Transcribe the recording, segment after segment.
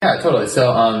Yeah, totally.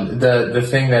 So, the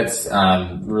thing that's,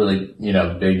 really,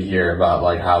 big here about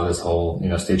like how this whole,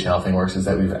 state channel thing works is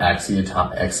that we've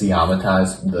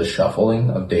axiomatized the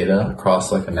shuffling of data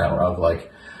across like a network of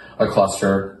like a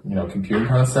cluster, computing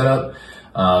kind of setup.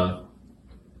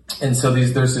 And so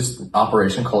there's this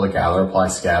operation called a gather, apply,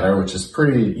 scatter, which is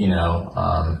pretty,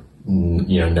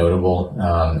 notable,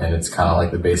 and it's kind of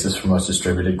like the basis for most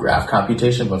distributed graph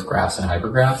computation, both graphs and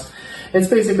hypergraphs. It's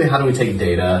basically how do we take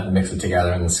data, mix it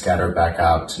together, and then scatter it back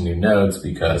out to new nodes,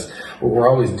 because what we're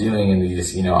always doing in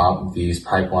these, these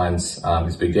pipelines,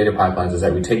 these big data pipelines, is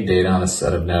that we take data on a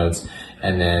set of nodes,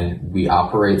 and then we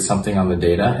operate something on the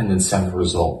data and then send the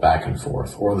result back and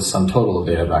forth, or the sum total of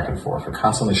data back and forth. We're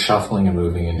constantly shuffling and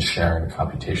moving and sharing the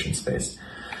computation space.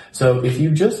 So if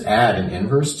you just add an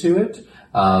inverse to it,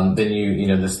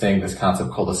 then this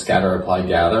concept called the scatter, apply,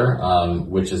 gather,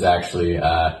 which is actually,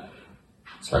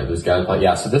 there's gather, apply.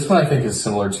 Yeah, so this one I think is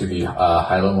similar to the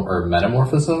or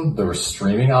metamorphism, the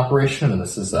streaming operation, and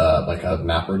this is like a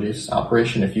map reduce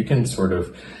operation. If you can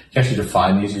actually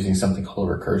define these using something called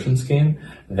a recursion scheme,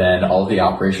 then all of the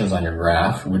operations on your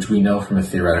graph, which we know from a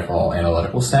theoretical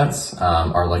analytical sense,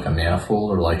 are like a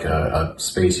manifold or like a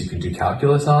space you can do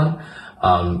calculus on.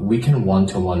 We can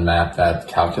one-to-one map that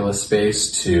calculus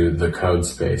space to the code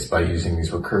space by using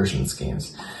these recursion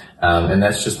schemes. And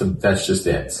that's just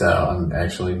it. So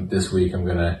this week I'm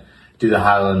going to do the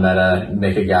high-level meta,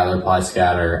 make a gather, apply,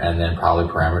 scatter, and then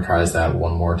probably parameterize that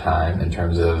one more time in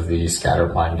terms of the scatter,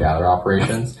 apply, and gather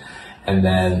operations. And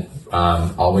then,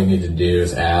 all we need to do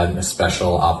is add a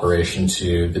special operation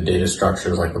to the data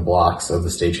structures, like the blocks of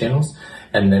the state channels.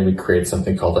 And then we create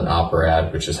something called an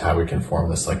operad, which is how we can form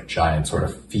this like giant sort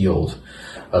of field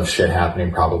of shit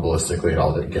happening probabilistically at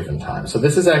all the given time. So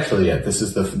this is actually it. This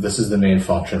is the main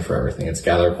function for everything. It's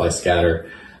gather, apply,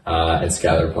 scatter, and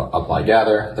scatter, apply,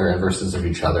 gather. They're inverses of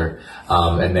each other,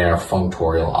 and they are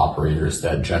functorial operators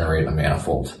that generate a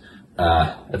manifold.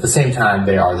 At the same time,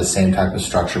 they are the same type of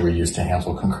structure we use to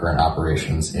handle concurrent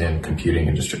operations in computing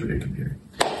and distributed computing.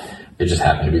 They just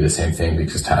happen to be the same thing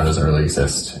because time doesn't really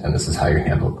exist, and this is how you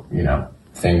handle,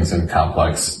 things in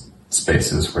complex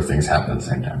spaces where things happen at the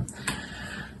same time.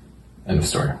 End of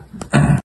story.